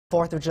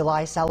4th of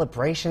July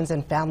celebrations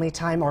and family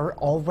time are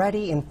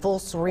already in full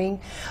swing,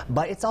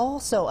 but it's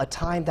also a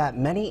time that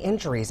many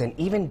injuries and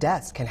even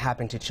deaths can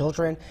happen to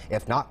children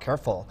if not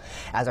careful.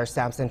 As our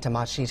Samson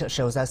Tamashi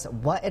shows us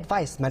what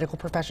advice medical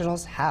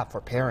professionals have for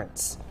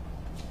parents.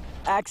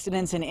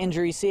 Accidents and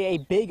injuries see a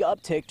big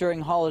uptick during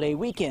holiday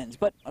weekends,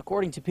 but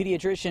according to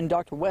pediatrician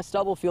Dr. Wes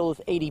Stubblefield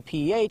with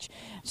ADPH,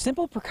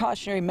 simple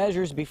precautionary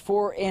measures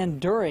before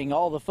and during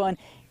all the fun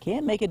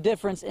can make a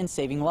difference in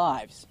saving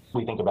lives.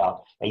 We think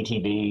about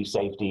ATV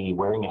safety,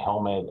 wearing a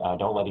helmet,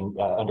 don't letting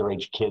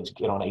underage kids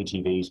get on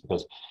ATVs,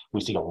 because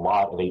we see a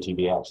lot of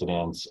ATV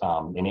accidents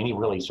in any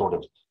really sort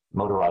of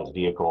motorized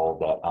vehicle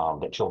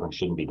that children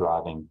shouldn't be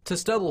driving. To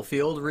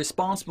Stubblefield,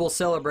 responsible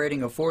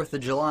celebrating of 4th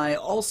of July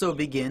also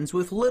begins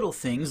with little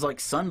things like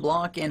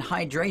sunblock and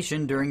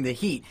hydration during the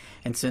heat.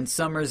 And since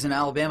summers in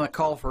Alabama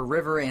call for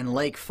river and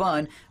lake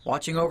fun,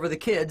 watching over the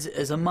kids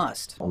is a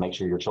must. And make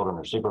sure your children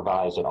are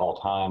supervised at all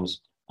times.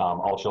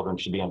 All children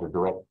should be under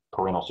direct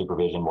parental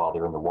supervision while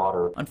they're in the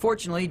water.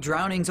 Unfortunately,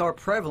 drownings are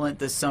prevalent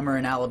this summer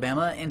in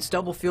Alabama, and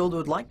Stubblefield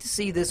would like to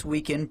see this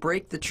weekend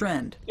break the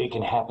trend. It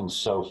can happen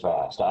so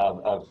fast.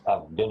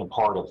 I've been a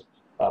part of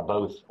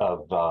both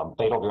of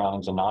fatal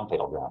drownings and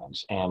non-fatal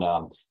drownings, and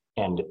I've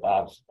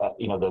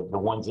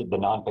the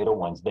non-fatal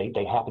ones, they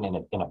happen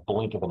in a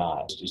blink of an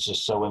eye. It's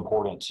just so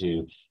important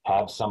to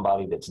have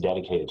somebody that's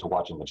dedicated to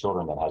watching the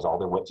children, that has all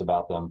their wits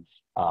about them,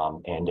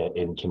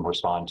 and can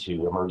respond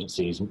to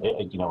emergencies,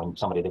 and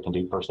somebody that can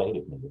do first aid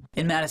if needed.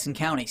 In Madison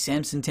County,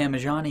 Samson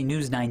Tamajani,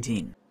 News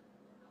 19.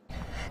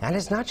 And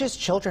it's not just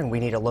children we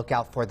need to look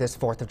out for this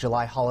 4th of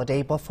July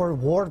holiday, but for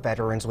war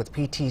veterans with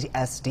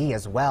PTSD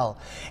as well.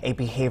 A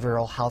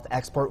behavioral health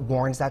expert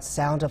warns that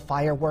sound of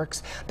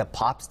fireworks, the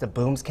pops, the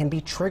booms, can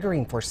be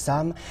triggering for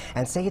some,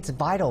 and say it's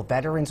vital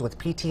veterans with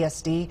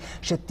PTSD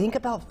should think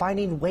about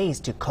finding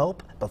ways to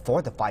cope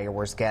before the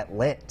fireworks get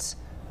lit.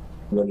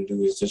 What I'm going to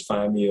do is just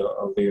find me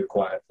a very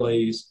quiet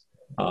place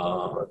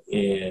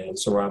and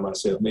surround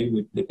myself maybe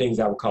with the things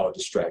I would call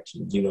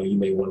distractions. You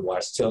may want to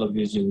watch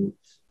television.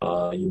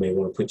 You may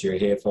want to put your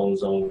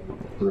headphones on.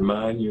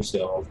 Remind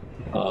yourself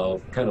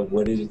of kind of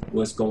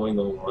what's going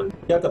on.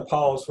 You have to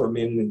pause for a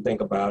minute and think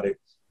about it.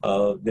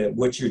 That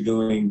what you're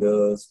doing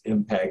does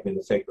impact and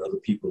affect other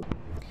people.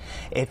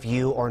 If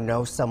you or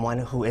know someone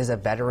who is a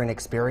veteran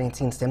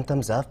experiencing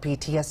symptoms of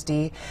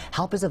PTSD,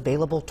 help is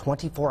available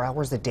 24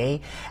 hours a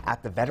day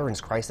at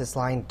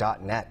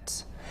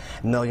theveteranscrisisline.net.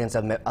 Millions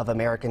of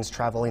Americans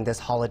traveling this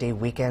holiday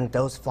weekend,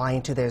 those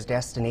flying to their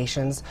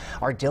destinations,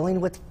 are dealing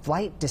with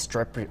flight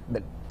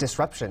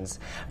disruptions.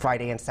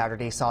 Friday and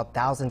Saturday saw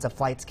thousands of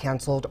flights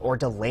canceled or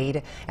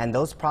delayed, and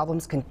those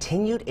problems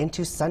continued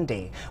into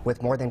Sunday,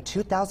 with more than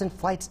 2,000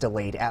 flights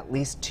delayed, at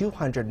least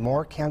 200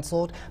 more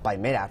canceled by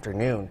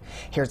mid-afternoon.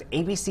 Here's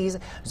ABC's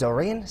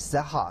Zorain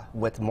Zaha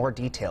with more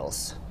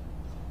details.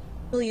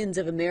 Millions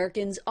of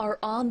Americans are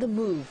on the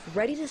move,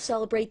 ready to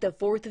celebrate the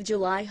 4th of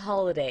July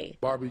holiday.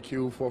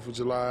 Barbecue, 4th of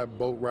July,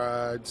 boat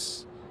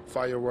rides,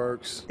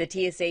 fireworks. The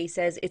TSA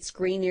says it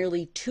screened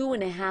nearly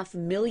 2.5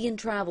 million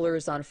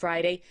travelers on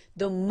Friday,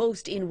 the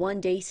most in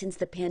one day since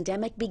the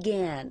pandemic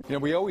began.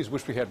 We always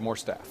wish we had more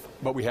staff,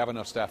 but we have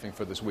enough staffing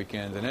for this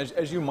weekend. And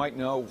as you might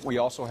know, we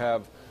also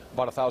have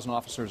about 1,000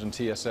 officers in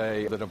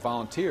TSA that have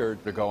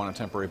volunteered to go on a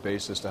temporary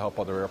basis to help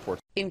other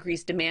airports.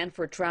 Increased demand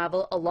for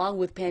travel, along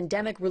with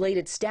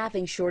pandemic-related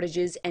staffing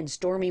shortages and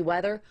stormy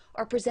weather,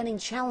 are presenting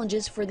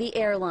challenges for the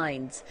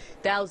airlines.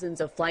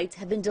 Thousands of flights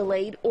have been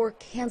delayed or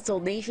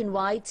canceled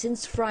nationwide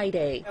since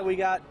Friday. We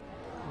got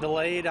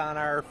delayed on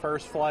our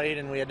first flight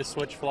and we had to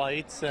switch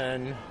flights,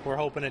 and we're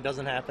hoping it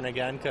doesn't happen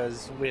again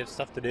because we have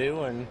stuff to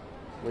do and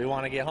we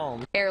want to get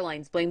home.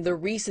 Airlines blame the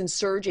recent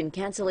surge in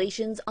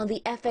cancellations on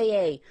the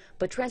FAA,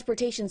 but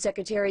Transportation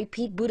Secretary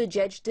Pete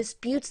Buttigieg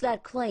disputes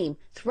that claim,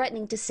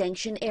 threatening to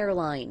sanction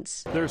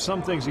airlines. There are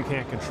some things you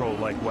can't control,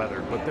 like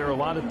weather, but there are a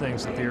lot of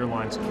things that the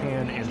airlines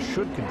can and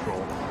should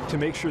control to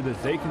make sure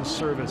that they can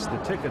service the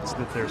tickets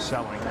that they're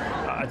selling.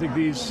 I think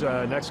these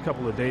next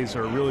couple of days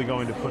are really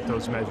going to put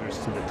those measures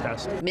to the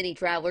test. Many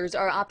travelers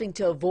are opting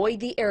to avoid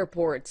the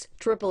airports.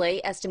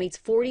 AAA estimates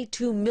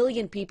 42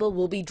 million people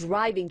will be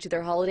driving to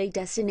their holiday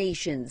destinations.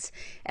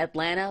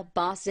 Atlanta,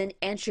 Boston,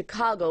 and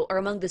Chicago are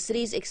among the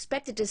cities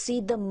expected to see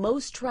the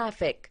most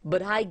traffic.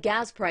 But high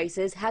gas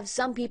prices have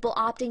some people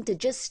opting to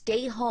just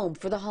stay home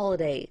for the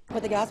holiday.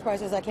 With the gas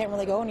prices, I can't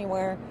really go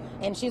anywhere.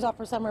 And she's off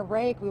for summer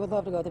break. We would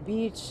love to go to the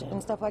beach and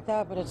stuff like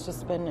that, but it's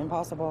just been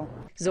impossible.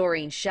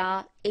 Zorain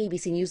Shah,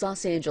 ABC News,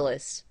 Los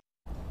Angeles.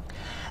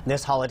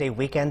 This holiday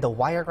weekend, the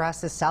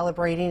Wiregrass is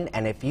celebrating,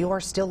 and if you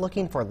are still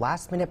looking for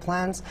last-minute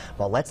plans,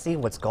 well, let's see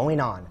what's going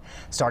on.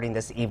 Starting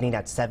this evening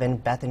at 7,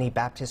 Bethany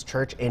Baptist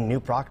Church in New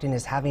Brockton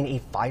is having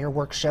a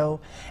fireworks show,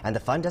 and the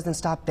fun doesn't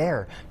stop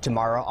there.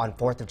 Tomorrow on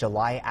 4th of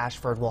July,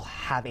 Ashford will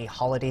have a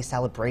holiday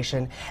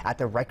celebration at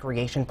the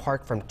Recreation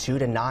Park from 2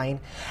 to 9.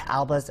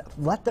 Alba's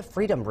Let the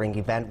Freedom Ring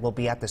event will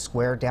be at the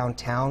square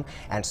downtown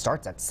and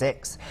starts at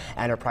 6.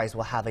 Enterprise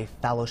will have a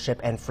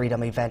Fellowship and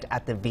Freedom event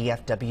at the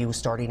VFW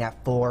starting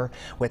at 4,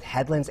 with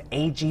Headland's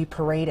AG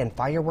Parade and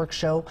Fireworks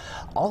Show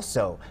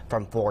also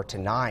from 4 to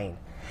 9.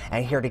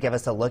 And here to give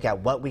us a look at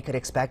what we could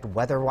expect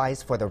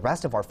weather-wise for the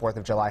rest of our 4th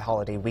of July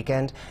holiday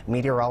weekend,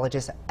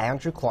 meteorologist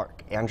Andrew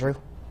Clark. Andrew?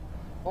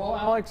 Well,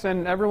 Alex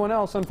and everyone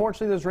else,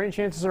 unfortunately, those rain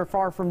chances are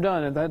far from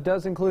done, and that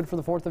does include for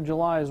the 4th of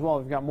July as well.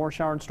 We've got more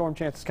shower and storm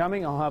chances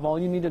coming. I'll have all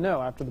you need to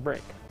know after the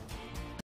break.